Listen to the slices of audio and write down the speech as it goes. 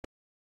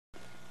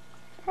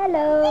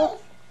Hello.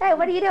 Hey,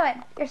 what are you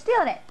doing? You're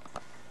stealing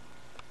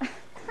it.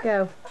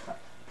 Go.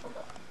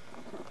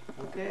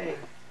 Okay.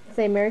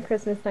 Say Merry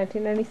Christmas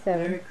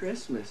 1997. Merry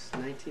Christmas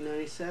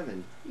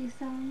 1997. You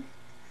song?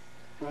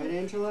 Right,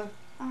 Angela?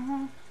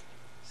 Uh-huh.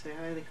 Say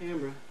hi to the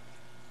camera.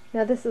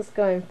 Now this is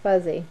going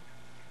fuzzy.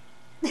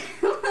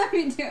 Let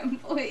me do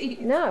it, please.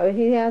 No,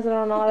 he has it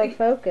on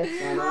autofocus.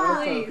 On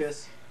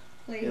autofocus.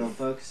 Please. It'll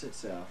focus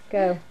itself.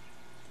 Go.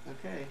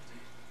 Okay.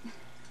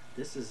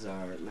 This is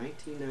our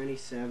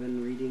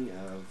 1997 reading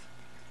of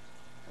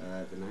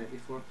The Night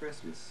Before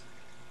Christmas.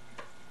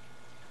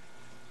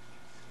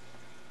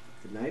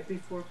 The night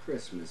before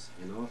Christmas,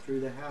 and all through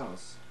the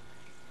house,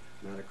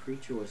 not a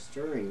creature was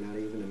stirring, not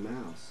even a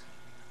mouse.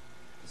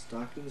 The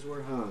stockings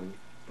were hung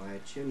by a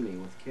chimney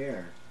with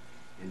care,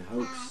 in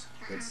hopes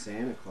that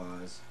Santa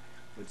Claus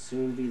would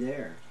soon be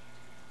there.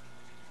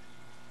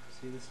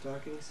 See the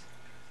stockings?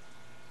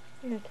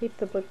 Yeah, keep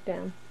the book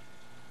down.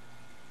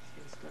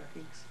 See the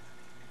stockings?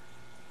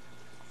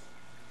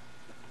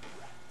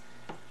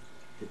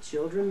 The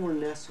children were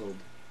nestled,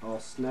 all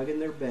snug in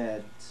their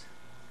beds,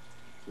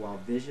 while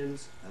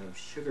visions of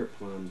sugar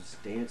plums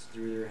danced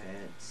through their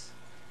heads.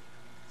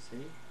 See?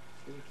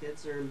 See, the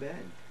kids are in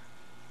bed.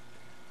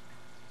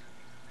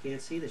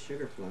 Can't see the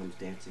sugar plums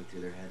dancing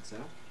through their heads,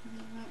 huh?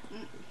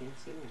 You can't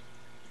see them.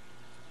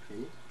 Can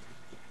you?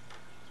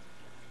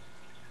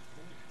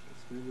 Okay,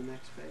 let's move to the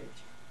next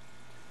page.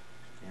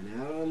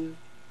 And out on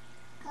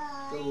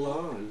the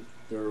lawn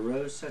there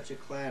arose such a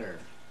clatter.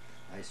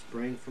 I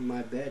sprang from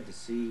my bed to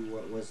see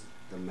what was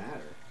the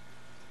matter.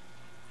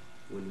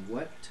 When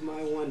what to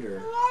my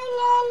wonder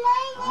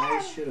I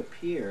should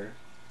appear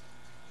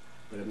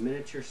but a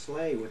miniature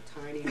sleigh with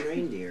tiny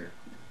reindeer.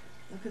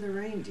 Look at the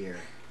reindeer.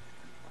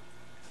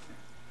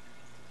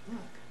 Look,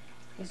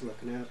 he's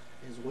looking out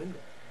his window,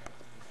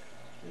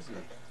 isn't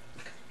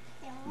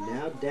he?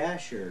 Now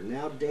Dasher,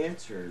 now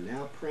Dancer,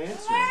 now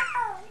Prancer,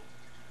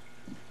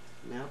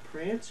 now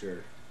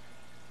Prancer,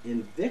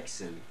 and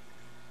Vixen,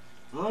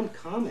 on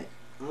Comet,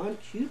 on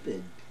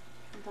Cupid,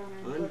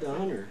 on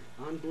Donner,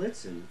 on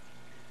Blitzen,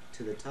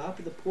 to the top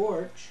of the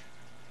porch,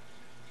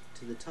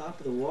 to the top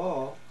of the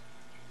wall.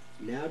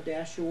 Now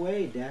dash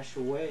away,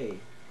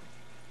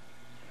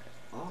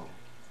 all.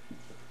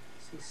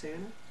 See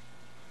Santa?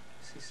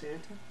 See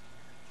Santa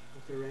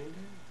with the reindeer?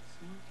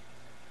 See?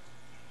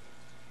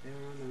 They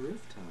were on the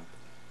rooftop.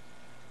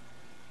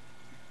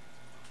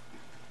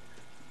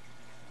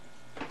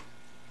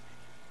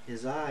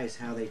 His eyes,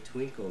 how they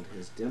twinkled,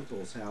 his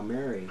dimples, how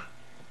merry.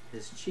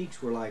 His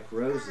cheeks were like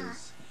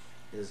roses,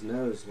 his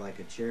nose like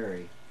a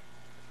cherry.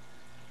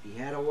 He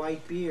had a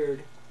white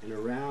beard and a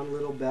round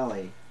little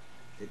belly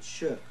that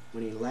shook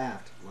when he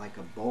laughed like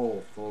a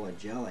bowl full of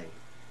jelly.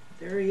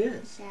 There he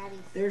is. Daddy's.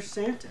 There's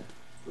Santa.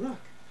 Look.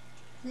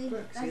 See,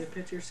 Look. See the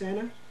picture of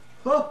Santa?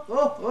 Ho,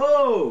 ho,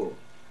 ho!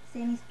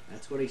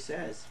 That's what he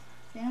says.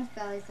 Santa's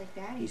belly's like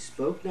He Daddy's.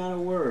 spoke not a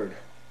word,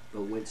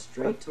 but went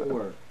straight to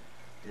work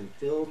and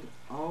filled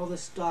all the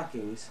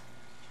stockings,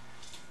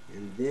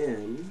 and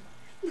then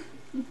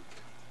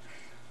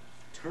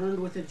turned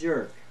with a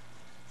jerk.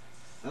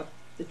 Up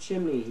the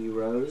chimney he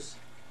rose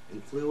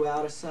and flew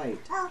out of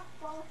sight.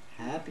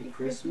 Happy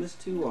Christmas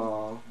to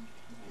all,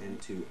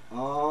 and to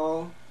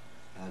all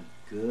a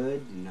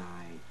good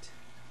night.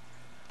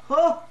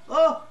 Ho,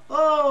 ho,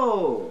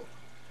 ho!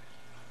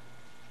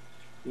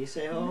 Can you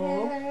say ho,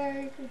 ho?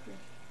 Merry Christmas.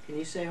 Can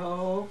you say ho,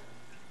 ho?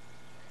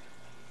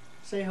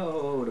 Say ho,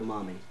 ho, ho to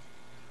Mommy.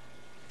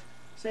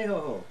 Say ho,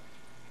 ho.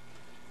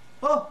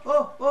 Ho,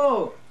 ho,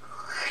 ho!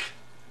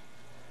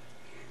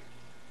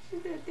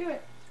 Do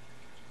it.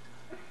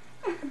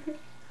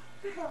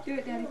 Do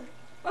it, Daddy.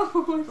 Oh,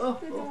 Ho, ho,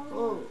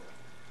 ho!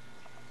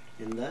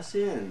 And thus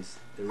ends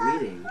the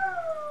reading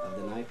of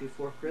The Night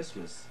Before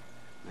Christmas,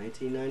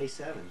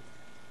 1997.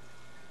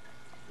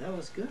 That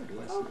was good,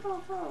 wasn't it?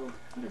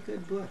 What a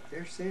good book.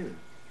 There's Santa.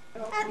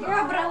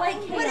 Yeah, but I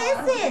like chaos. What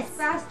is this? It's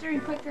faster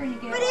and quicker and you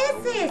get What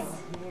is this?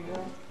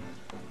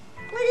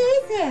 What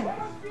is it?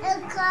 A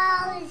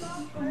ghost.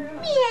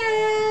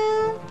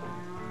 Meow.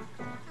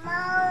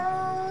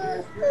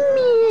 Mouse.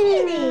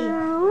 Kitty.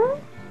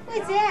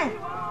 What's that?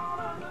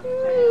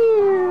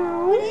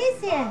 What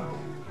is it?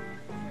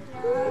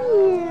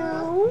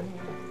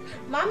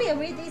 Mommy will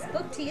read this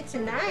book to you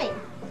tonight.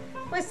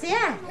 What's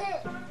that?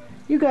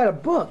 You got a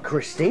book,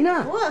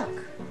 Christina. Book.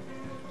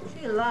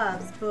 She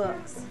loves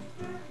books.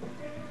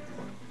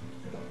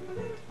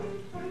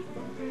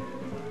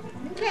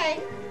 Okay.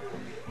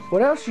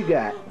 What else you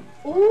got?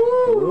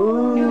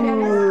 Ooh.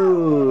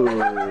 Ooh.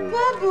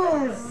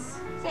 Bubbles.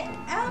 Say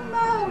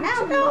Elmo.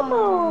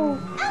 Elmo.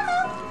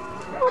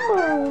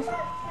 Elmo.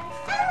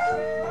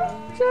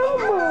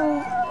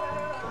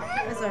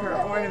 Those are her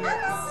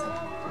ornaments.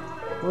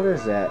 What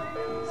is that?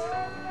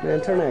 Man,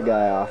 turn that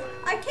guy off.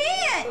 I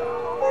can't.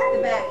 The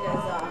back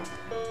goes off.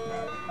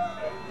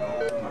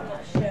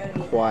 I'll show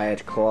you.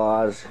 Quiet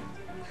Claus.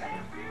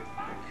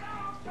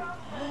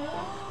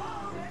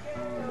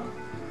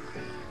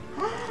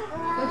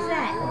 What's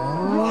that?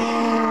 Oh.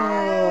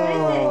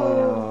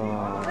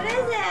 What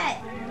is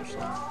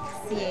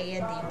it? Sandy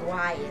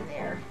in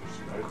there.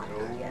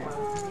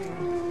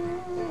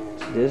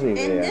 It's a Disney And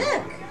video.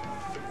 look,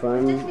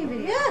 Fun,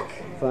 look.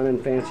 fun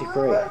and fancy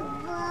free.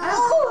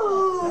 Oh.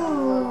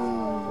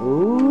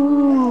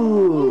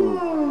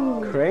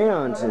 Ooh,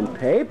 crayons and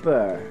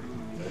paper.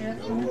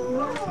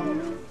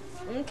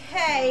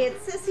 Okay,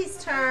 it's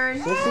Sissy's turn.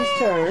 Sissy's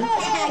turn.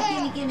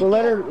 Gimme. Well,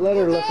 let her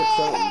look at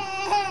something.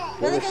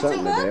 Wanna Give look her at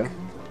something your to do. book?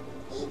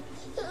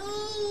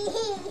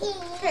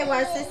 Okay,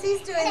 while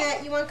Sissy's doing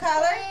that, you want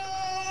color?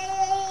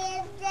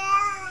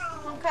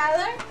 Want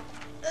color?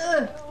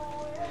 Ugh.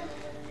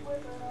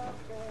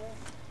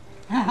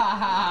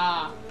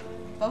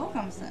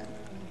 Bubblegum scent.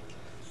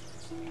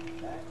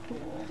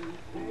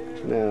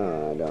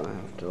 No, I don't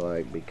have to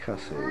like be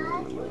cussing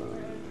anymore.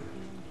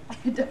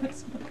 It doesn't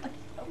smell like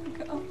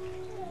bubblegum.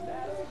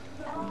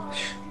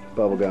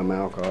 Bubblegum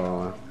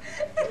alcohol.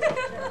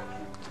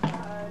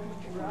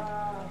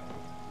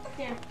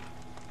 Here.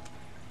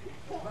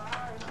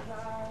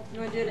 You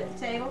want to do it at the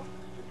table?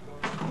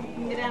 You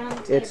can get down on the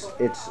table.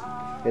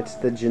 It's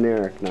the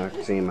generic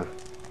Noxzema.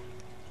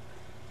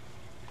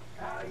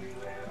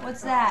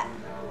 What's that?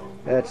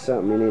 That's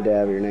something you need to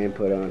have your name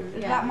put on.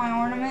 Is that my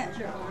ornament?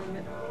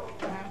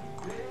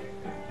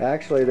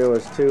 Actually, there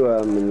was 2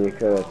 of them and you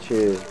could have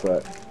choose,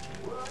 but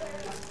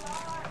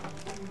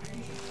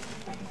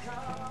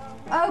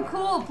Oh,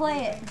 cool.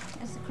 Play it.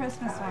 It's the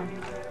Christmas one.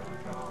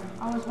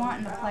 I was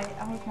wanting to play it.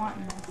 I was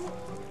wanting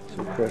this.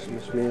 some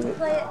Christmas music.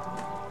 Play it,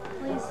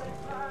 please.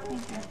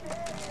 Thank you.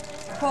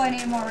 Cool. I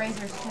need more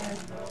razors too.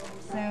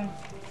 Soon.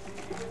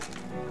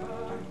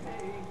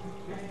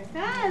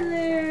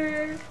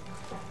 Tyler.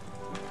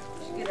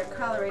 Should get her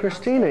coloring.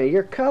 Christina,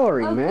 you're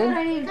coloring, Oh, good. I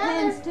man. need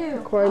pens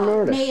too. Quite an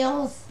artist.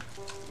 Nails.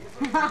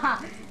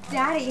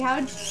 Daddy,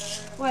 how'd you...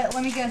 What,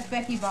 let me guess,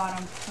 Becky bought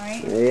them,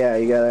 right? Yeah,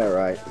 you got that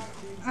right.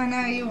 I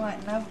know you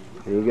wouldn't have.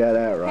 You got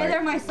that Hey, right.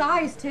 they're my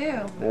size too.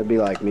 That'd be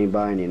like me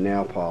buying you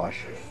nail polish.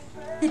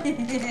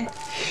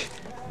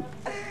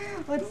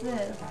 What's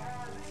this?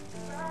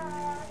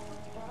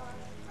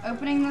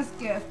 Opening this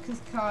gift,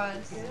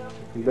 cause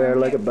You better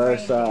look at both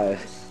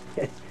sides.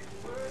 for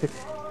this.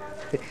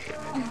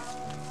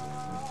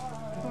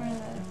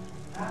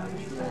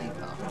 Really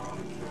cool.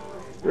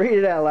 Read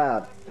it out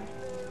loud.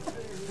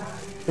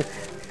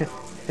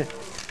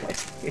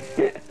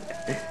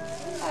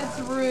 That's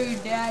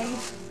rude, Daddy.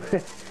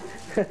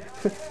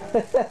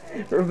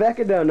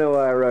 Rebecca don't know what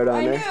I wrote on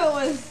I knew there. it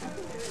was.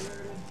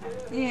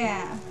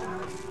 Yeah.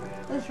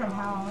 That's from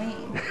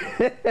Halloween.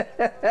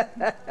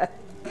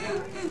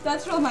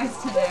 That's real nice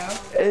to know.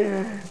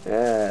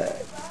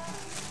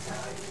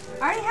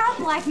 I already have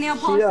black nail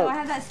polish, so don't- I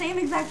have that same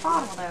exact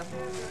bottle though.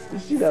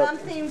 She don't-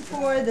 Something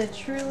for the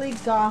truly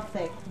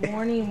gothic.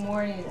 Morning,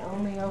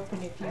 only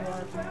open if you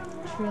are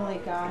truly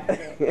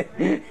gothic.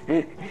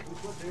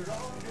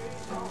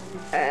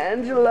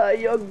 Angela,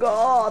 you're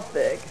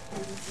gothic.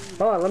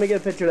 Hold on, let me get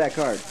a picture of that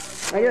card.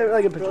 I get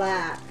like a picture.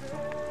 Black.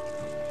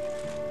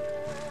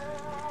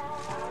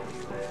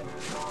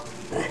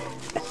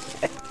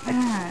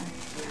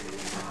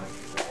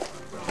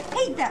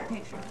 Hate that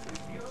picture.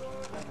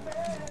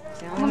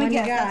 Let me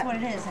guess, that's what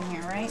it is in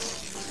here, right?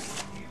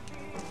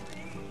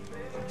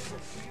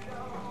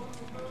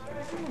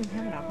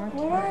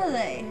 What are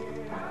they?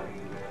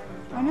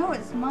 I know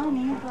it's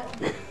money, but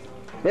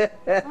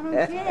I don't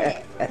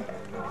get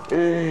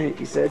it.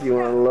 You said you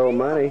wanted a little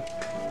money.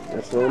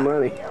 That's a little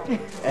money.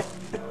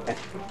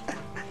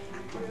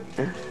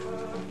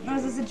 Oh,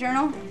 is this a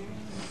journal?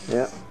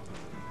 Yep.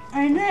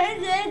 And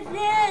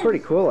this. Pretty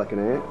cool looking,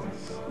 ain't it?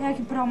 Yeah, I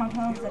can put all my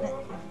poems in it.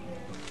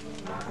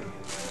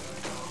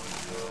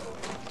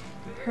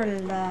 Her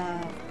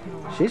love.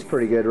 She's a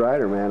pretty good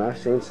writer, man. I've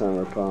seen some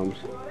of her poems.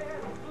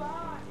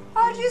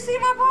 Oh, did you see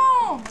my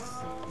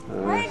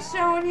poems? I ain't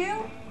showing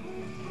you.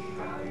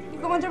 You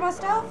going through my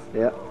stuff?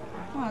 Yep.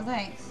 Oh,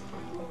 thanks.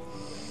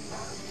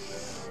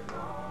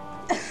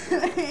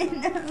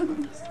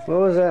 What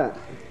was that?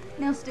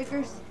 Nail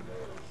stickers.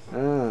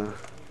 Ah.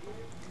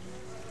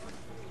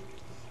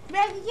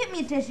 Maggie, get me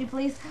a tissue,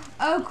 please.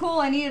 Oh, cool.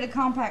 I needed a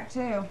compact,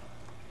 too.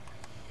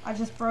 I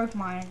just broke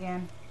mine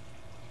again.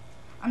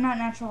 I'm not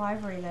natural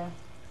ivory, though.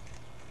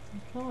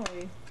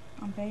 Okay.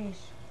 I'm beige.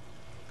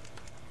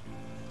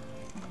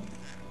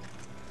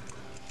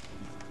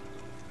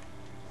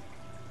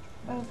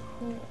 Oh,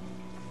 cool.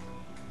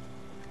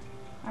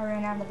 I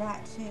ran out of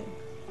that, too.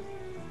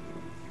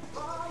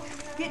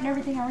 Getting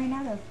everything I ran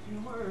out of.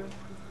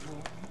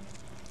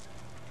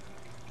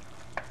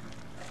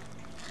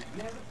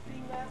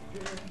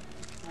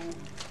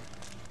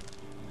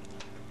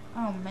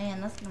 Oh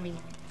man, that's gonna be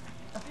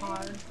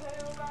hard.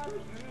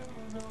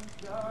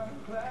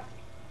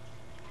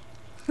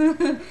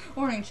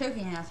 Warning,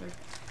 choking hazard.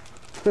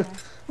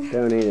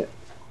 Don't eat it.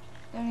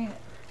 Don't need it.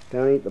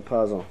 Don't eat the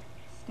puzzle.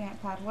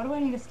 Stamp pad. What do I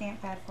need a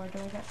stamp pad for? Do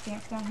I got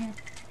stamps down here?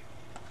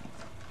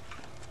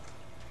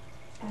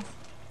 Yes.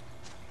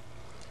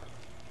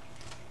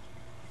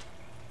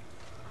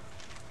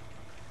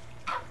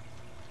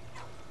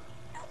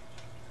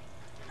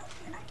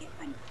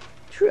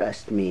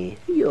 Trust me,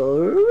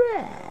 you're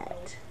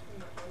right.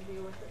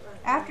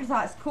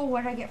 Afterthoughts. Cool.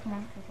 What did I get from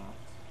Afterthoughts?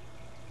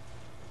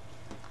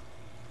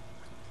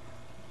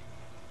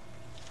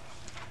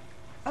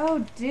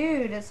 Oh,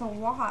 dude, it's a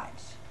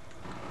watch.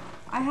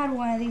 I had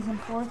one of these in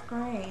 4th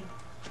grade.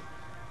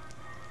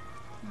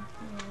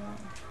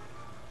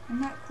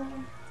 Isn't that cool?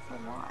 It's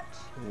a watch.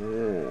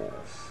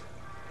 Yes.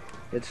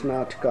 It's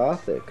not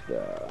gothic,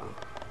 though.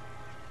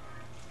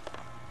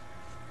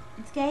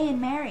 It's gay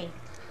and merry.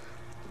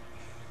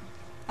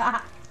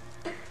 What's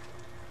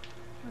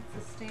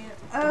the stamp?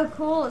 Oh,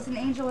 cool. It's an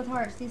angel with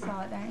hearts. You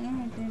saw it, didn't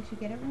you? Didn't you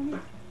get it from me?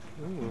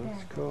 Oh,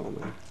 that's cool,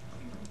 man.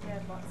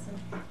 Dad bought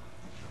some.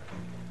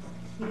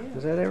 Cute.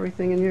 Is that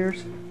everything in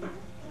yours?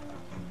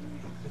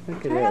 I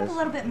think it Turn it up a is.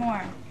 little bit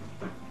more,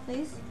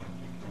 please.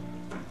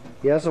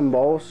 You have some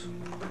bowls?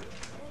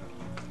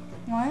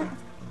 What?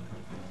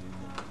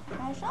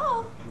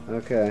 Show.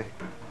 Okay.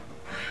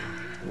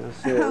 Let's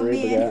see what Oh,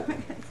 Reba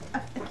man.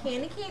 got.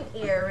 Candy cane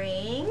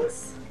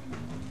earrings.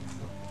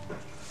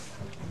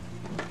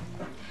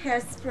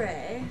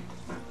 Hairspray.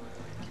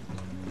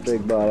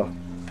 Big bottle.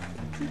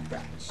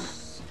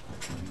 Toothbrush.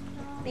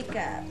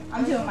 Makeup.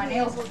 I'm doing my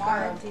nails Unbelievable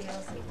tomorrow.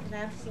 deals that you can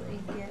absolutely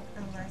get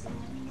unless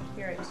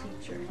you're a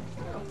teacher.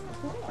 Oh,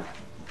 cool.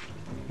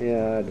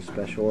 Yeah, I had a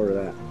special order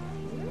of that.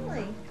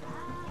 Really?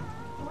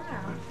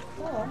 Wow.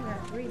 Cool. I'm gonna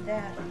have to read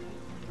that.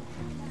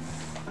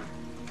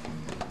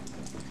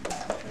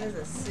 What is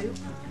a soup?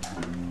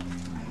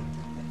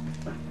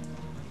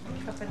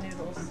 Cup of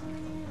noodles.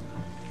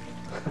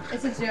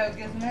 It's a joke,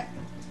 isn't it?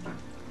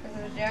 Is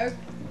it a joke?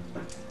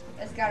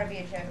 It's gotta be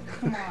a joke.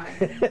 Come on.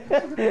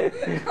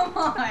 Come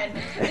on.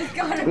 It's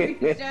gotta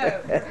be a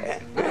joke.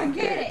 I don't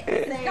get it.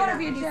 It's gotta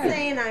be a He's joke.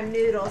 saying I'm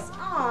noodles.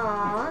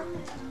 Aww.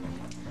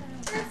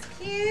 That's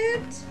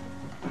cute.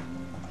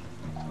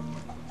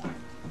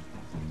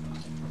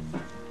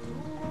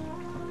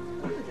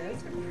 Ooh,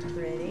 those are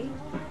pretty.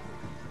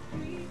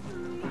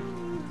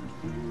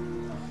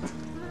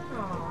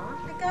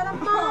 Aw, I got a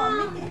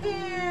mommy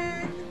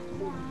pin.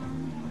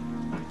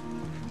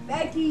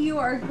 Becky, you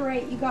are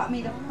great. You got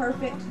me the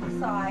perfect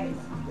size.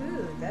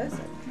 Ooh, those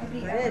are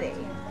Nobody pretty.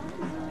 ever-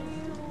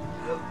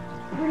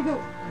 Where'd it go?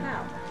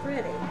 How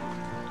pretty.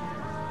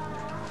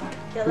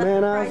 You left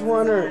Man, the I was prices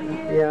wondering. on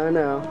you? Yeah, I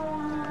know.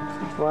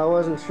 Well, I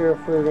wasn't sure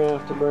if we were gonna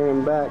have to bring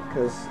them back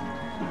because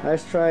I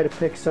just tried to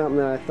pick something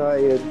that I thought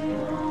you'd I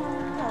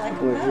like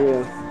them was you.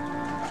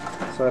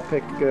 both. So I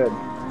picked good.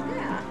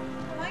 Yeah,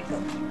 I like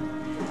them.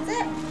 That's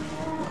it.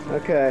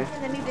 Okay.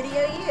 And let me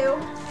video you.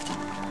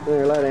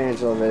 Here, let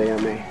Angela video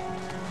me.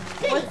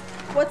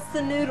 What's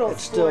the noodles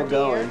It's still for,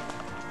 going. dear?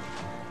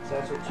 So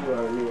that's what you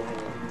are, Neil.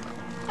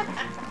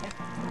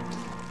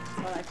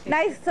 What I picked.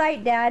 Nice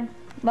sight, Dad.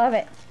 Love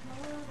it.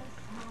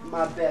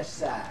 My best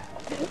side.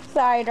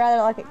 Sorry, I'd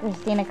rather look at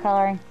Christina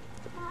coloring.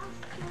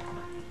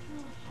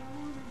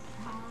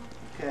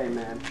 Okay,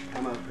 man.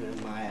 I'm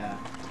opening my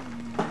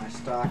my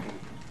stocking.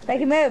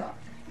 Becky, move.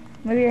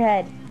 Move your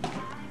head.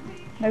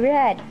 Move your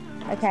head.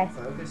 Okay.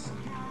 Focus.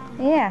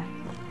 Yeah.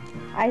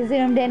 I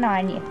zoomed in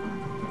on you.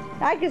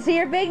 I can see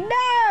your big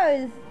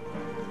nose.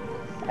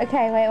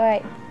 Okay,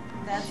 wait.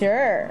 That's,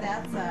 Sure.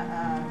 That's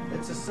a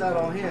It's a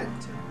subtle hint.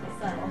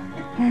 subtle.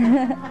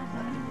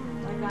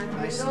 Like I'm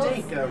I noodles.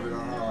 stink over the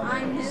I'm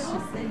holidays.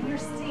 noodles and you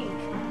stink.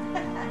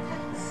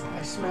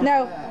 I smell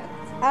No. bad.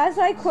 As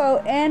I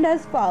quote, and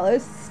as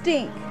follows: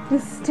 stink,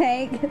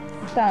 stank,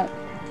 stunk.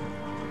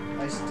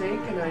 I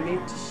stink and I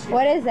need to shave.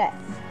 What is that?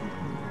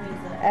 What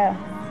is it? Oh,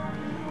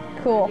 I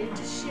cool. need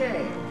to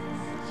shave.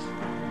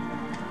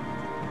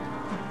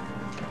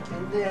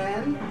 And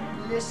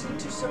then listen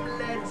to some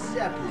Led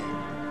Zeppelin.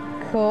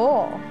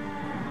 Cool.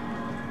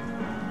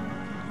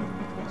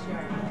 It's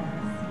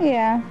yours.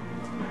 Yeah.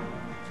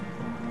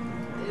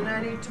 Then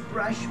I need to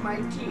brush my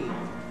teeth.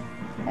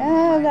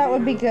 Oh, that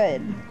would be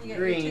good. You got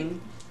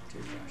Green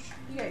toothbrush.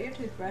 You got your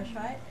toothbrush,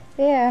 right?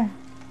 Yeah.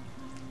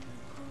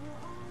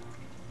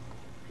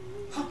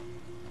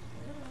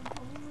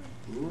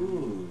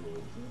 Ooh,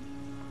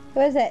 Who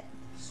is it?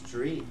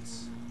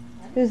 streets.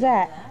 Who's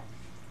that?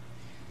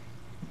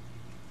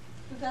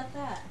 Who got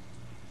that?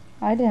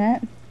 I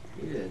didn't.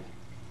 You did.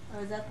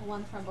 Or is that the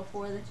one from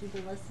before that you've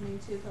been listening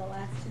to for the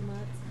last 2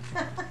 months?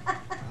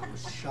 I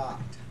was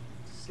shocked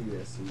to see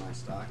this in my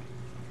stocking.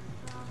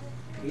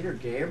 Peter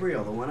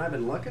Gabriel, the one I've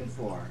been looking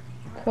for.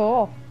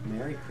 Cool.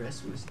 Merry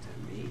Christmas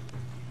to me.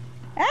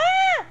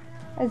 Ah!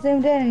 I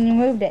zoomed in and you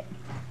moved it.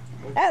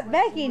 Oh,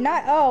 Becky,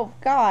 not. Oh,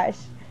 gosh.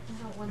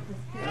 I don't want this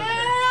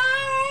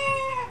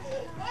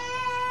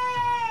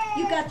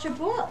You got your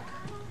book.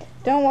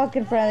 Don't walk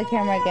in front of the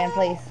camera again,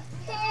 please.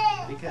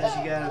 Because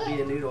you gotta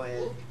be a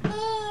noodlehead. To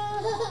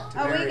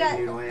Oh, we marry got- a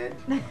noodlehead.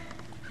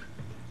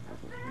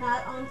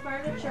 Not on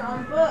furniture,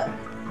 on book.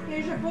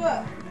 Here's your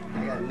book.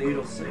 I got a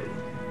noodle suit.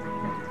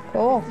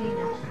 Cool. Tina.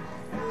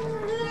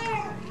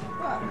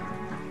 Book.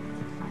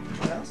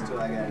 What else do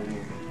I got in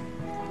here?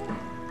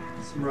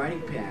 Some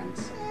writing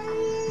pens.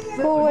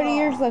 Cool. What do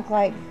yours look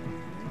like?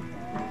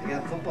 I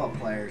got football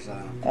players on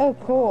them. Oh,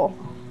 cool.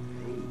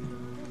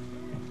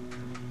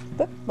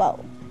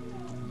 Football.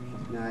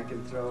 Now I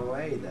can throw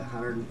away the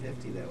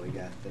 150 that we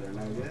got that are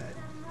no good.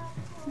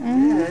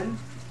 And,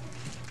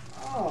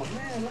 oh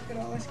man, look at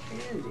all this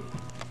candy.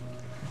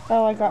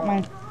 Oh, I got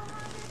mine.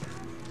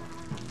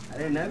 I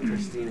didn't know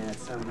Christina had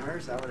some of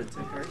hers. I would have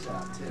took hers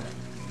out too.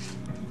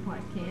 What,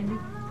 candy?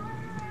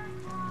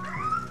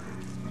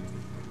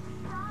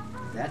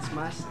 That's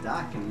my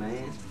stocking,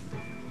 man.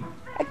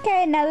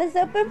 Okay, now let's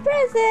open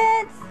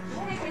presents.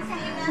 Hey,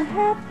 Christina.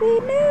 Happy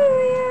New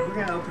Year. We're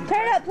gonna open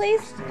Turn it up, please.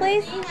 Christina.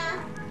 Please.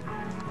 Christina.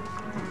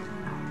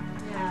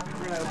 Yeah.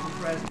 We're gonna open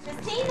presents.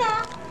 Christina,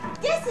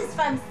 this is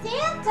from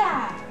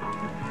Santa.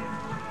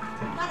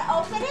 Wanna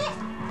open it?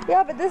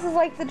 Yeah, but this is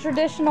like the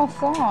traditional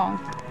song.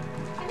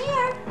 Come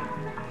here.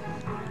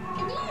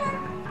 Come here.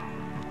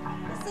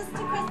 This is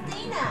to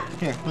Christina.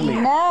 Here, let me.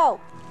 No.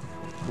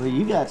 Well,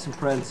 you got some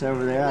presents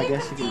over there. I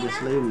guess you can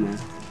just leave them there.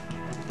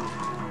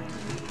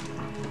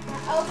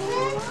 Open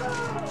it.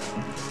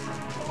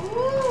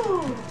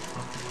 Ooh.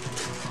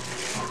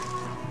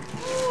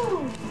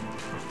 Ooh.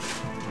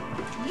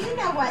 You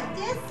know what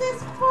this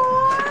is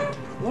for?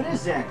 What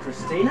is that,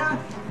 Christina?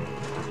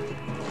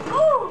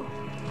 Ooh.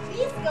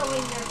 These go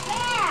in your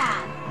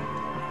bag.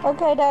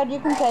 Okay, Dad, you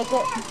can take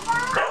it.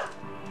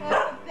 Those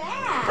are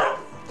bags.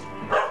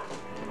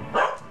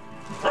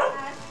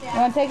 You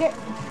want to take it?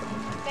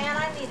 Man,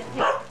 I need a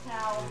paper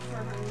towel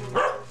for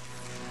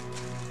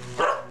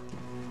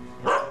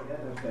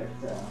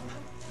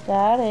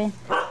Daddy.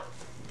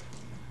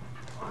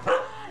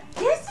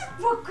 This is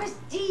for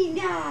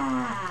Christina.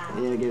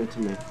 Yeah, give it to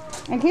me.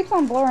 It keeps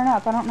on blurring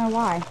up. I don't know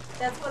why.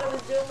 That's what it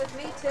was doing with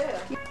me too.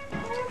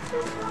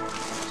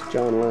 It's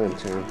John Lennon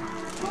tune.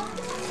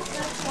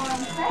 That's what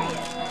I'm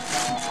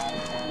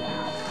saying.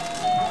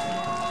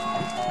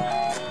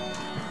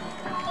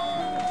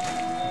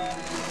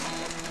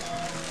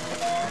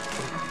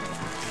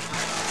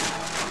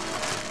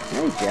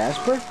 Hey,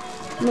 Jasper.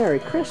 Merry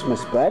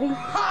Christmas, buddy.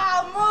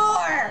 Oh,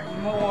 more!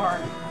 More.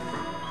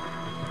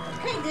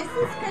 Okay, this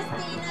is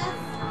Christina's.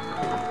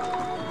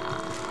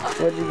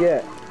 What'd you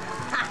get?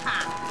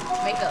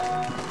 Makeup.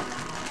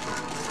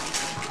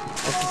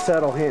 That's a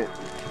subtle hint.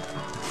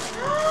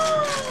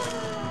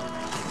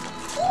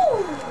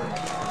 Ooh,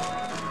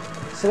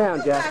 Sit down,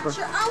 you Jasper. got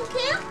your own Sit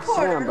down,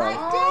 camcorder buddy.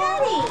 like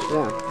Daddy. Sit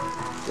down.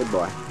 Good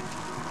boy.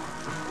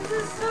 This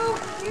is so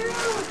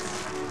cute.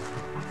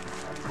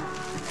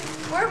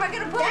 Where am I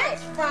going to put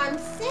That's from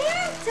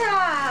Santa.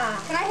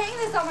 Can I hang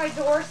this on my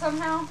door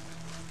somehow?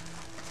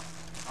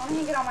 I want to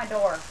hang it on my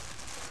door.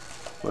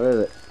 What is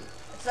it?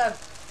 It's a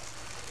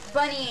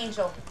bunny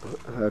angel.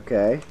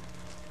 Okay.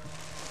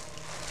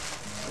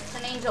 It's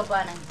an angel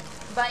bunny.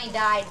 The bunny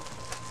died,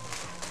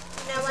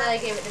 You know so what? they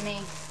gave it to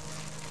me.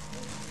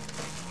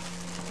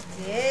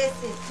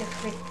 This is to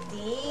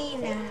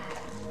Christina.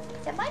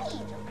 It's a bunny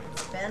angel.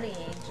 Bunny It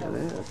angel.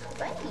 is. It's a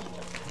bunny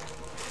angel.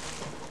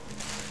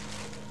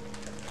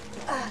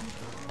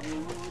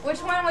 Which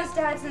one was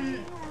Dad's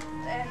and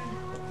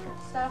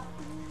stuff?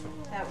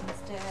 That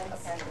one's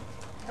Dad's. Okay.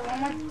 The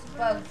one with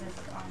bugs is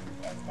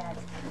Dad's.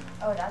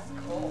 Oh, that's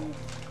cool.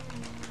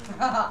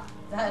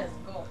 That is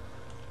cool.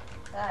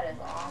 That is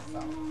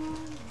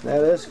awesome.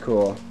 That is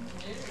cool.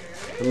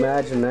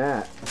 Imagine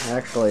that.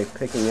 Actually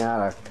picking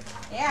out a...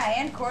 Yeah,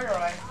 and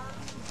corduroy.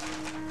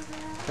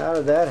 How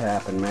did that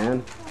happen,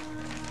 man?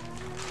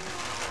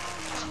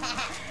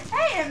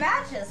 Hey, it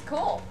matches.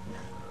 Cool.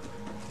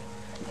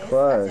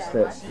 Clothes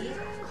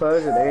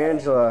that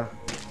Angela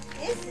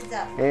This is a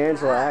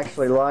Angela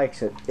actually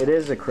likes it. It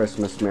is a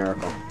Christmas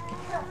miracle.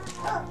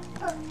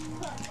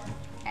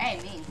 Hey,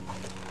 me.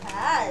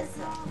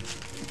 puzzle.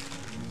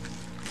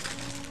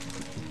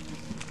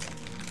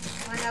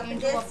 Want to open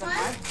this one?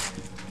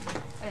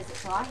 What is it,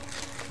 fly?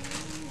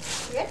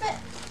 Rip it.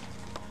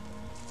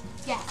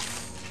 Yes.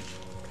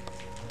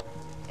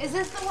 Is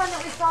this the one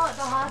that we saw at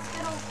the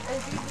hospital?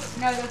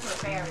 No, those were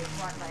fairies,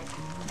 weren't they?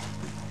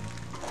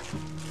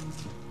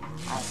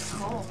 That's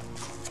cool.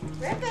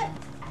 Rip it.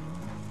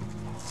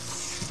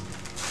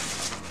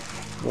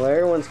 Well,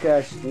 everyone's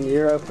got.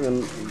 You're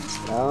opening.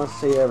 I don't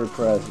see every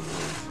present.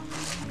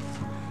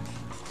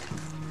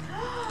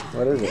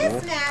 What is it, This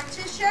man?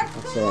 matches your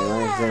Let's see. Let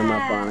me zoom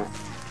up on it.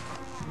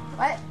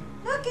 What?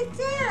 Look at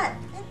that.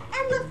 An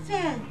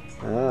elephant.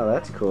 Oh,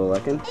 that's cool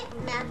looking.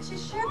 It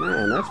matches your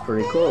Man, that's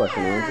pretty cool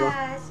looking, Angela.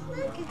 Yes, look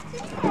at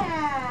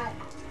that.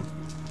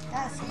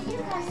 That's You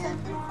got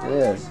something for It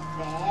your is. It's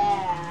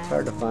bag.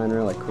 hard to find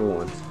really cool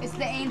ones. It's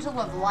the angel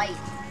of light.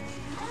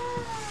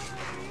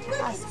 Look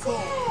That's at cool.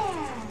 that.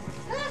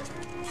 Look.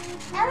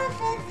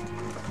 Elephant.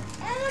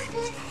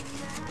 Elephant.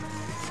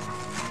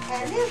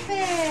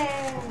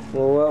 Elephant.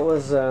 Well, what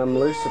was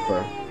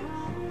Lucifer?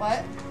 What?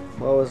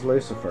 What was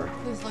Lucifer?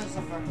 Who's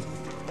Lucifer?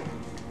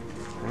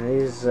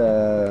 He's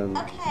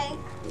Okay.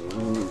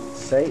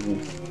 Satan.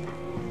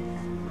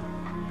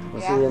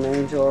 Was Yeah. he an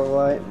angel of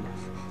light?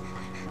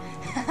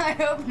 I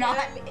hope not.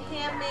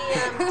 Hand me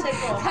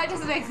tickle. That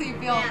just makes me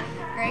feel Yeah.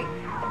 great.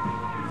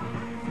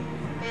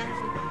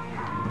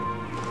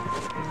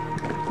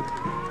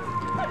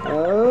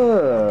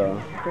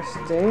 Oh,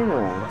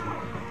 Christina.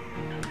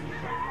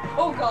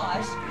 Oh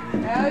gosh.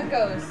 Now it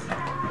goes.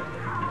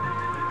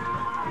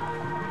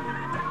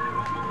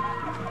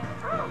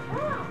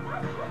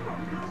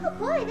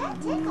 Boy, that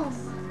tickles.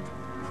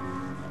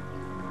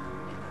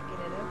 Get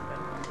it open.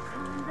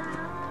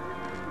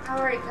 I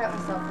already cut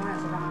myself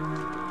once, so I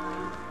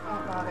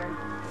won't bother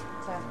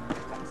to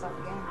cut myself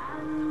again.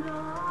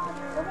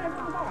 Open it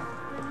from the bottom.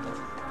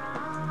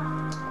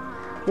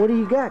 What do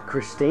you got,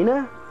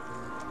 Christina?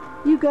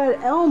 You got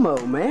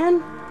Elmo,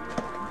 man.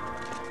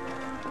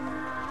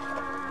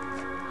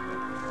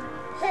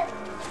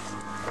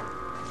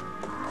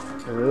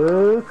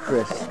 Oh,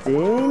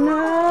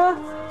 Christina.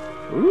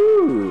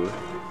 Ooh.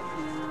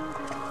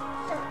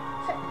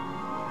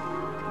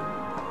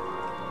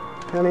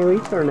 Honey, we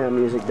turn that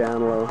music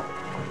down low.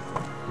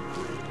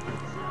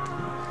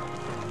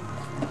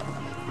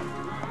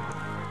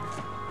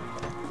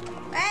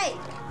 Hey!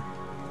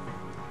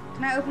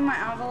 Can I open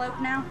my envelope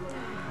now?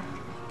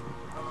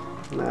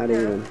 Not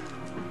even.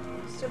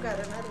 Still got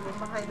another one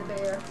behind the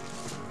bear.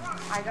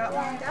 I got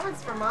one. That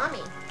one's for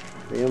Mommy.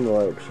 The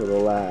envelopes are the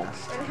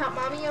last. Want to help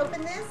Mommy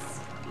open this?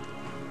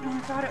 Oh, I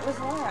thought it was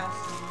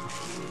last.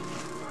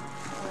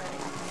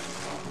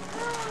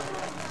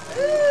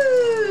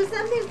 Ooh,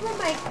 something for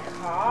my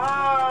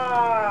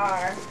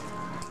car.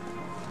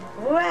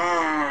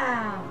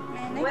 Wow.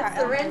 Man, they What's got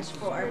the Elmo wrench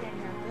for? shit in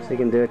here. So you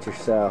can do it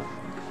yourself.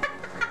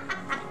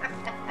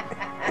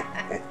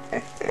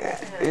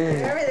 Do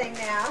everything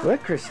now.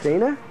 Look,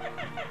 Christina.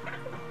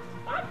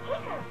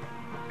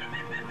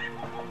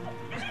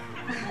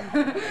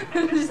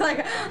 I'm just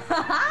like,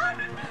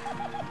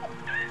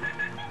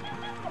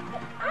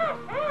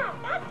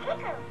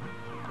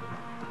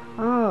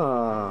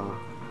 Oh.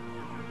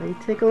 Are you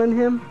tickling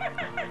him?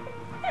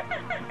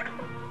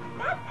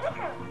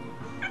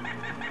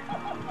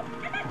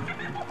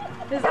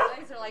 his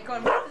legs are like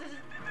going.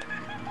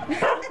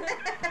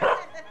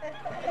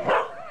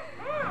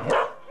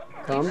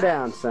 Calm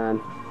down,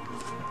 son.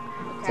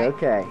 It's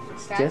okay.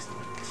 It's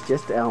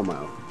just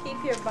Elmo.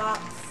 Keep your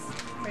box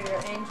for your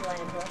angel.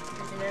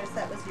 Did you notice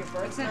that was your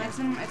birth month?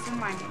 It's in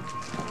my hand.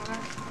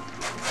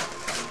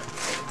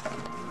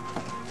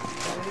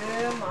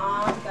 Ooh,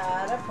 Mom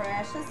got a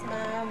precious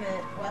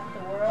moment. What the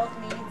world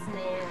needs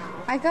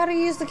now. I gotta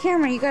use the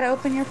camera. You gotta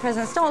open your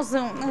presents. Don't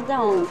zoom. No,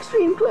 don't.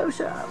 Extreme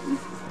close-up.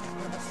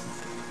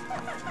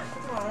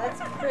 Oh,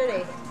 that's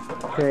pretty.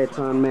 Okay, it's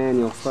on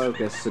manual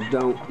focus, so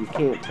you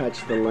can't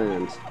touch the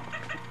lens.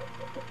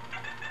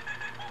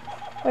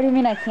 What do you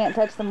mean I can't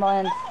touch the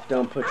lens?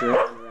 Don't put your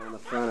hand around the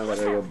front of it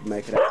or you'll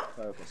make it out of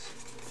focus.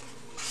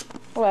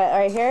 What,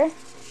 right here?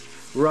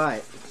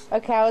 Right.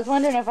 Okay, I was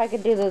wondering if I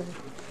could do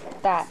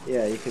that.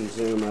 Yeah, you can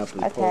zoom up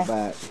and pull Okay.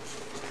 back.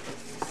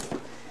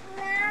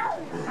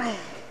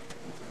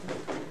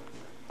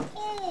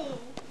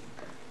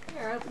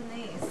 Here, open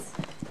these.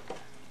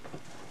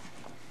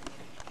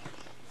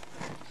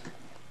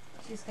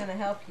 She's gonna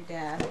help you,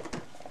 Dad.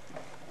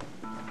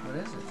 What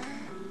is it?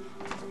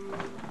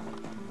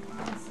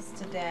 This is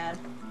to Dad.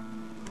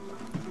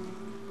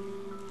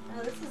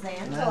 Oh, this is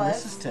Angela's. No,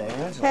 this is to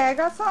Angela. Hey, I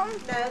got something?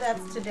 No,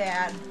 that's to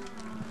Dad.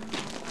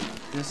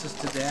 This is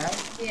to Dad?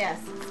 Yes,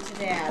 it's to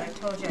Dad. I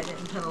told you I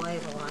didn't put a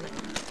label on it.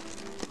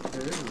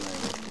 There is a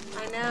label.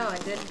 I know, I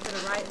didn't put a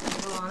right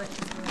label on it.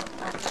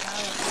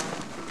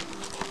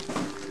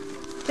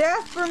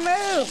 Jasper,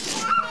 move!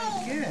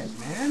 Good,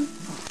 man.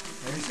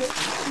 There's an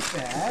empty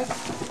bag, I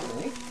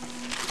think.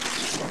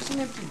 There's an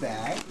empty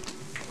bag.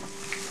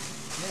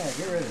 Yeah,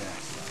 get rid of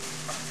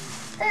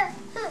that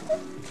stuff.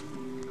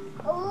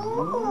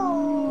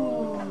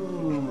 Ooh.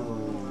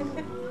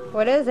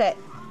 What is it?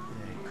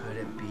 Could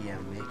it be a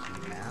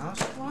Mickey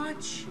Mouse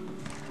watch?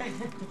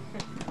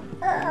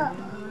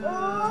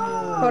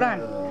 Hold on.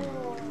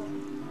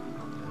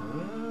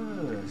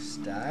 Ooh,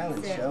 style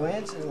and show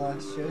Angela,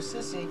 show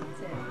Sissy.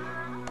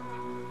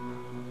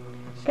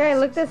 Okay,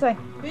 look this way.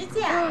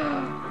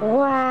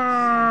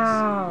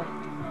 Wow.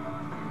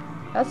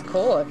 That's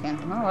cool looking.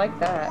 I like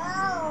that.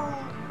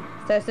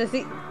 So,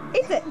 Sissy,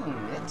 eat it.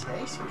 It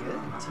tastes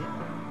good, too.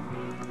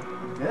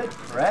 Good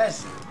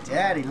present.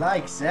 Daddy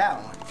likes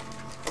that one.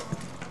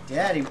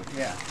 Daddy,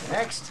 yeah,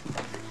 next.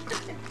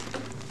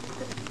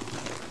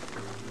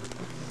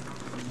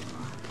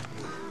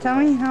 Tell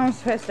me how I'm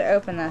supposed to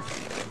open this.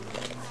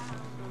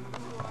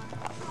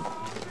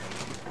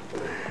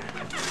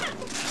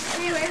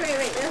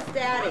 Wait. That's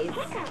Daddy's.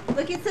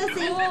 Look at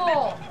Sissy.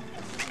 Cool.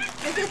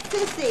 Look at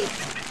Sissy.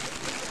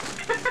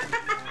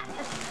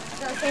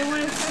 The same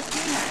one as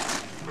Christina.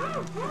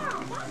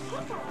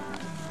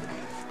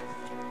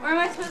 Where am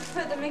I supposed to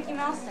put the Mickey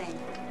Mouse thing?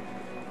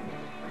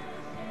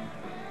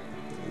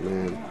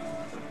 Man,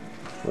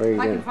 where are you If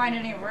I going? can find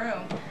any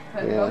room,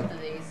 put Yeah. both of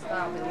these.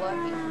 I'll be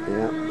lucky.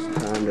 Yeah,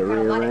 it's time to Got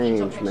a lot of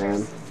angel rearrange, man.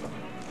 pictures.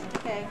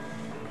 Okay.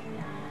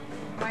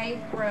 My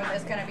room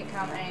is going to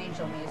become an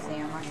angel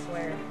museum, I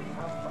swear.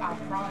 I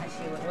promise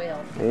you it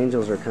will.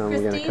 Angels are gonna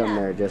come Christina.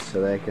 there just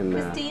so they can.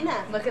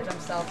 Christina. Look at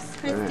themselves.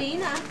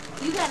 Christina,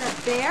 you got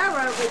a bear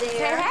over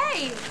there.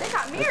 Hey, they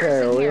got mirrors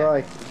Okay, in we here.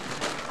 like.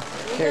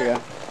 Here you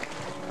go.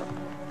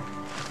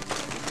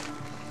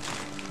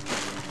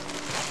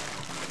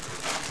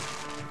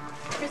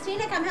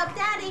 Christina, come help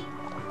Daddy.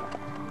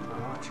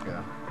 Watch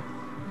go.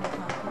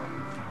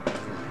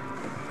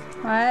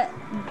 What?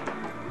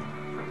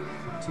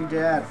 To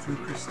Dad from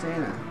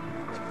Christina.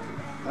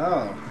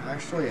 Oh,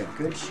 actually a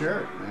good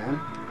shirt, man.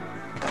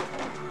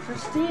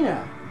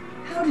 Christina,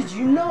 how did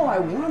you know I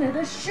wanted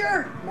a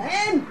shirt,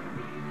 man?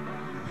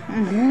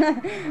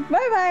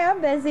 Bye-bye,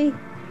 I'm busy.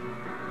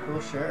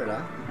 Cool shirt, huh?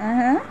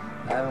 Uh-huh.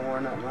 I haven't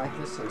worn nothing like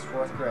this since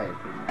 4th grade.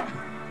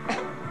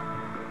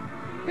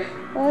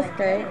 Well, that's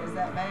great. Was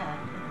that bad?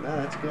 No,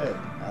 that's good.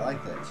 I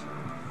like that shirt.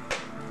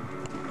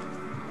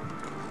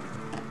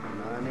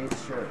 Now I need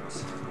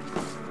shirts.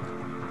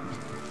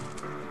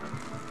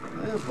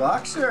 Ooh,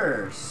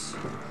 boxers.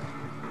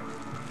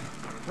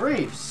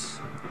 Briefs.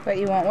 But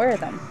you won't wear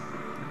them.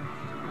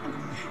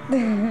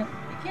 You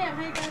can't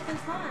make up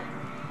his mind.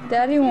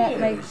 Daddy won't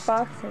make Yes.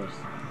 boxers.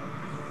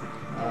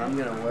 I'm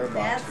gonna wear Dad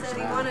boxers said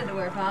he now. wanted to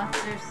wear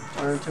boxers.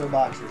 Turn into a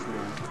boxers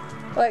man.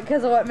 What,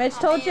 because of what Mitch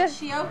told you? Man,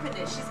 she opened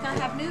it. She's gonna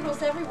have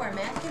noodles everywhere,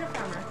 man. Get it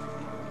from her.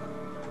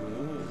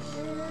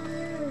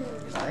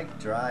 I like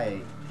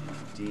dry,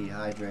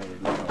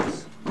 dehydrated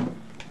noodles.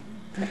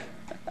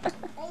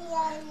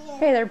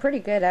 Hey, they're pretty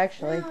good,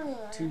 actually.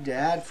 To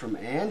Dad from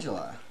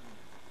Angela.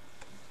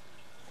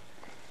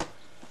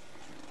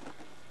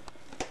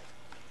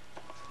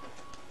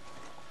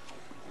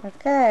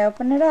 Okay,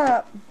 open it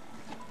up.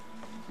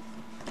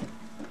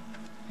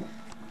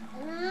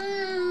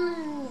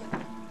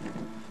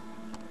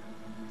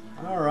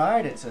 All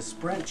right, it's a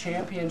Sprint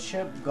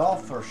Championship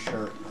golfer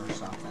shirt or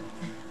something.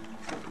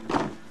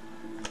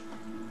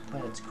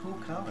 But it's cool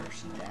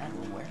colors, and Dad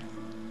will wear it.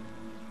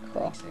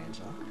 Cool. Thanks,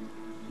 Angela.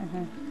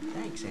 Uh-huh.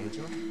 Thanks,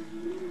 Angela.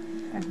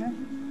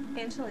 Uh-huh.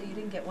 Angela, you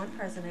didn't get one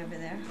present over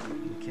there.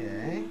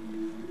 Okay.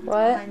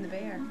 What? Behind the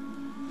bear.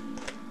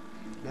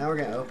 Now we're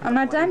gonna open. I'm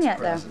not done Blaine's yet,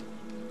 though. present.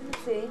 Let me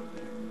see.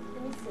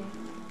 Let me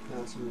see.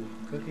 Got some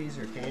cookies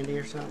or candy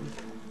or something?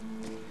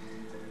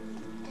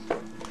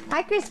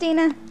 Hi,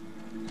 Christina.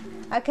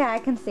 Okay, I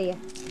can see you.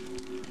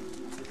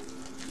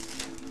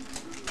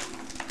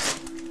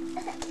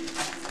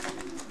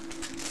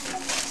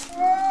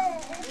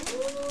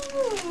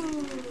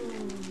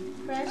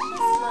 Precious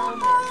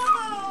moments.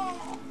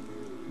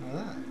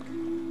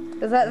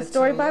 Look. Is that the It's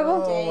story a Bible?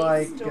 little, Day's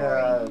like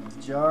story.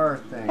 jar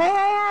thing. Hey,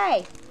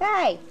 hey, hey!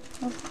 Hey!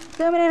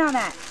 Zooming in on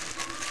that.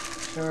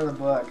 Show her the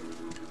book.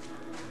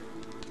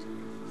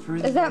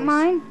 Through the Is that days-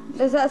 mine?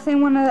 Is that the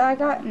same one that I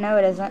got? No,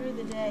 it isn't. Through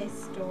the day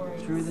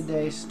stories. Through the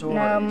day stories.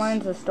 No,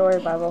 mine's a story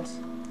Bible. Oh,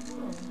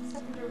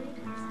 something to read.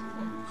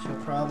 She'll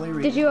probably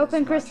read. Did you it as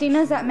open much as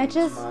Christina's she at reads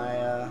Mitch's?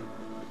 My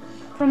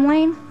From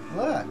Lane?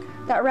 look.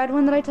 That red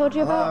one that I told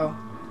you about? Hello.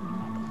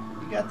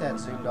 You got that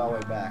zoomed all the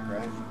way back,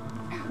 right?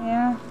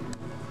 Yeah.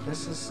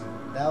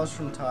 That was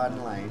from Todd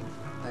and Lane.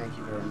 Thank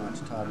you very much,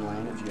 Todd and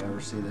Lane. If you ever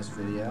see this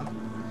video,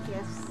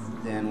 Yes.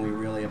 then we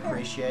really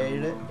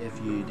appreciated it. If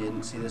you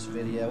didn't see this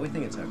video, we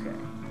think it's okay.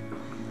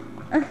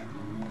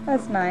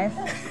 That's nice.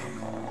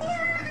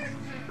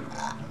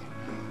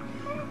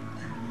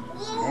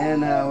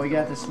 And we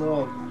got this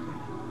little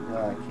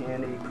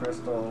candy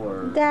crystal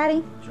or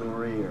Daddy,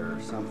 jewelry or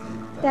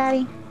something. Like that.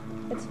 Daddy,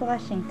 it's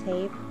flashing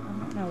tape. I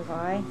don't know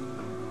why.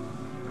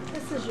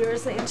 This is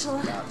yours,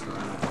 Angela. About to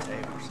run out of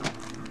tape or something.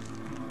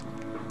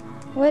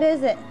 What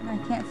is it? I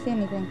can't see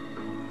anything.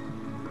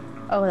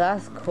 Oh,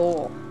 that's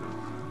cool.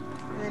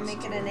 And then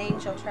make it an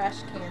angel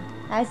trash can.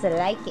 I just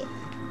like it.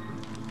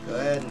 Go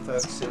ahead and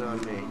focus in on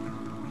me.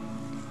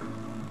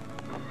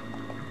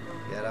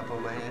 Get up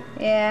on my head.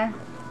 Yeah.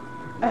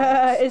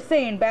 It's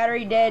saying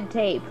battery dead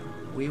tape.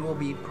 We will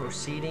be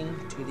proceeding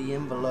to the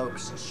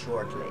envelopes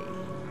shortly.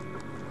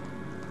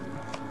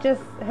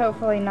 Just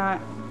hopefully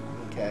not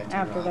Okay. turn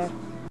after off. that.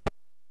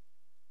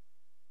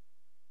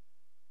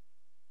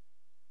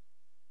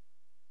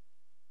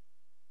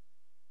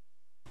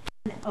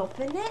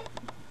 Open it.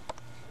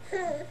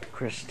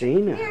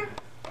 Christina.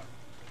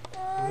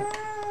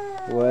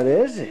 What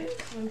is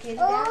it? Want to get it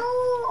out?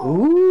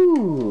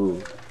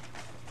 Ooh.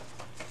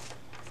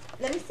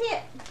 Let me see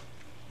it.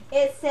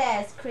 It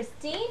says,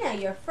 Christina,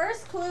 your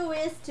first clue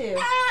is to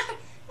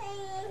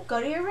go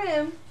to your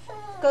room.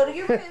 Go to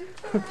your room.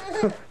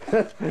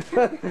 That's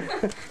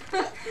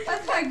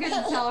not good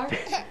to tell her.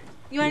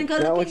 You want to go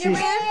Is that look what in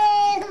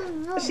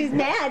your room? She's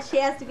mad. She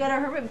has to go to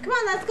her room. Come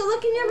on, let's go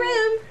look in your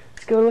room.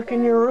 Let's go look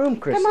in your room,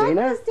 Come on,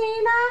 Christina.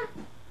 Christina.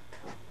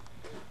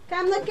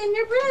 Come look in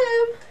your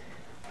room.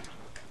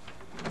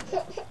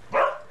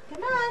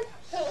 Come on.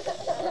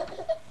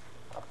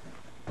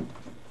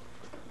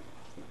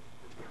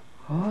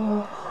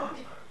 Oh.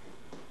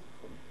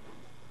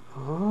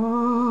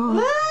 Oh.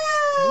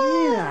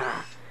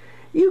 Christina.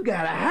 You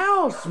got a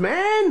house,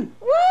 man.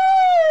 Woo!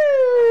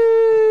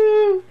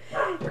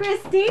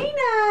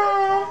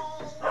 Christina.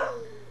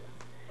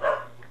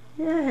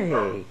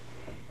 Yay.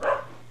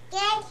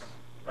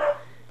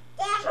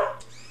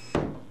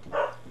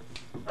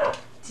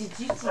 Did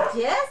you see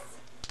this?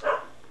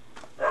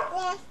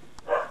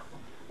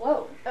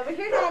 Whoa, over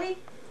here, Daddy.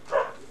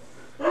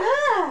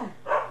 Look.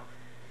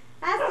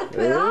 Has to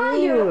put all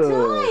your Ooh.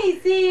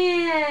 toys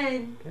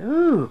in.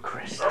 Ooh,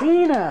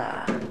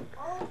 Christina.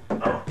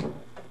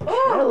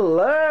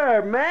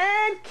 Killer,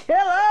 man.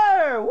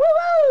 Killer.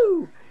 Woo-woo.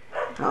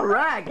 All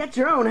right, get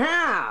your own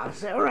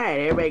house. All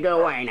right, everybody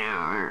go away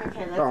now.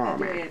 Okay, let's Oh, go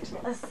do man.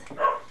 Angeles.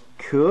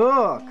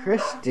 Cool,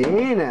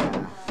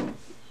 Christina.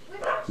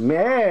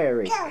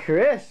 Merry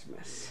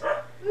Christmas.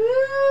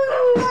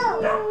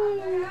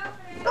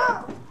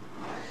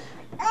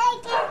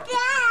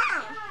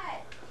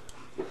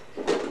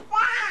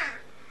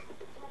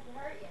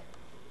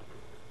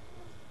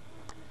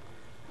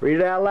 Read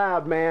it out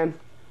loud, man.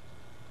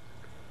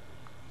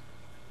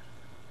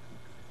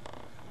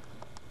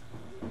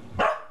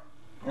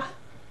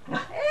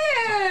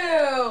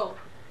 Ew!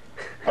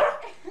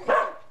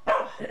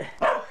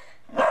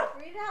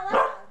 Read it out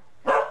loud.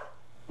 I'm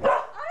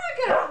not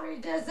gonna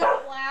read this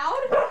out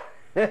loud.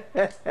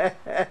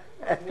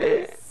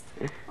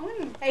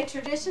 A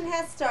tradition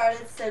has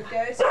started, so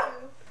go to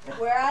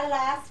where I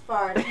last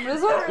farted.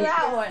 This one or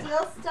that one?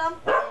 Still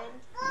stumped in.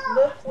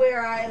 Look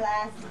where I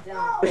last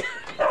dumped.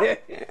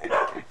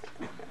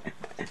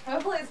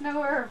 Hopefully it's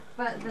nowhere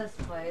but this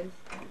place.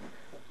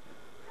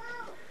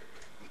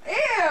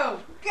 Ew!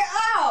 Get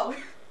out!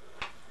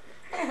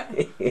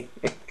 Hey,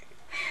 I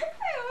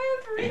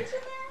have to reach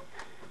in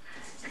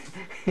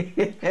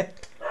there?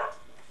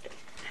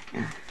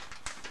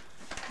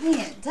 Man,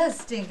 it does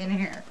stink in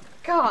here.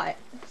 God.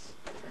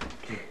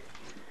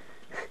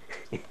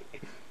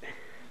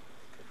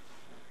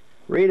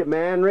 Read it,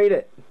 man. Read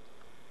it.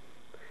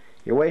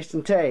 You're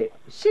wasting tape.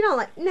 She don't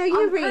like. No,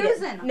 you I'm read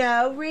cruising. it.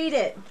 No, read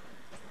it.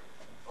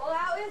 Well,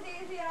 that was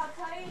easy, and I'll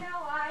tell you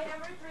now why.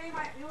 Number 3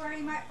 might be where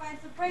you might find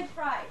some french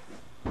fries.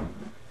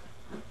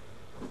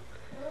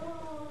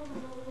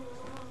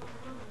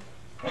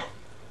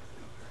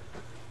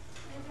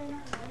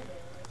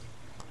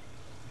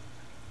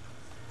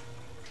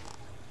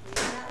 Read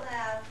it out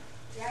loud.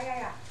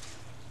 Yeah.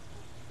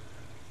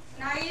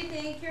 Now you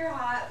think you're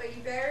hot, but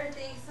you better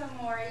think some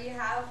more. You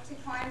have to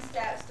climb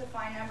steps to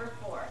find number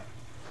 4.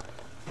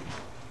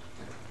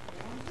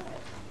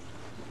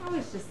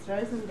 Always just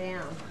throws them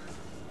down.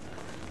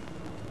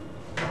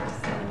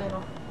 Just in the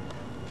middle.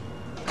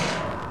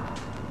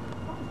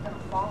 Something's gonna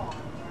fall on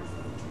here.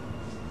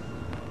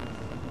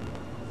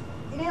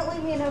 You didn't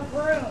leave me enough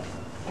room.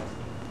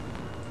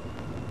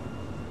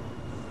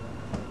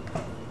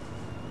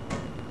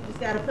 Just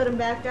gotta put them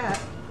back up.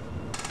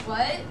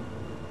 What?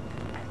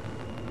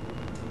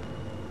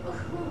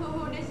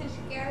 Ooh, this is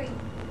scary.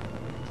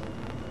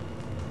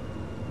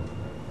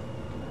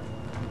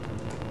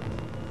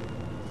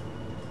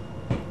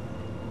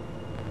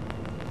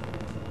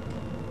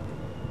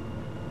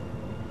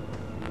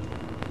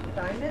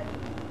 Find it?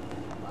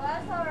 Well,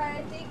 that's alright.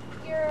 I think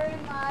you're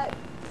in my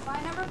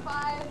number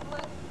 5.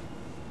 Look,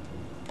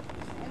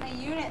 in the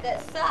unit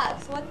that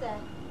sucks. What the?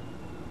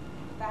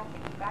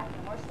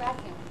 Vacuum. Where's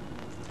vacuum?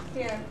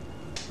 Here.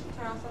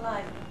 Turn off the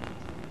light.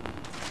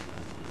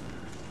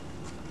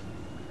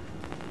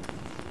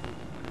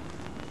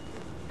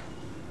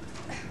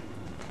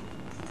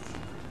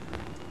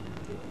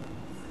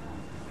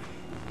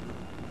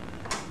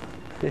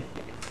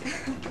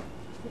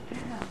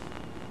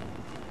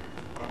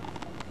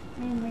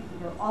 Man, make you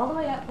go all the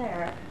way up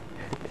there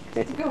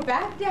to go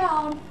back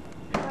down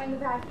to find the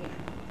vacuum.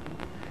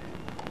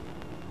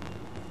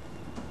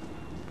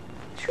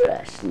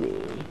 Trust me.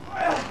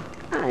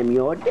 I'm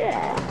your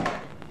dad.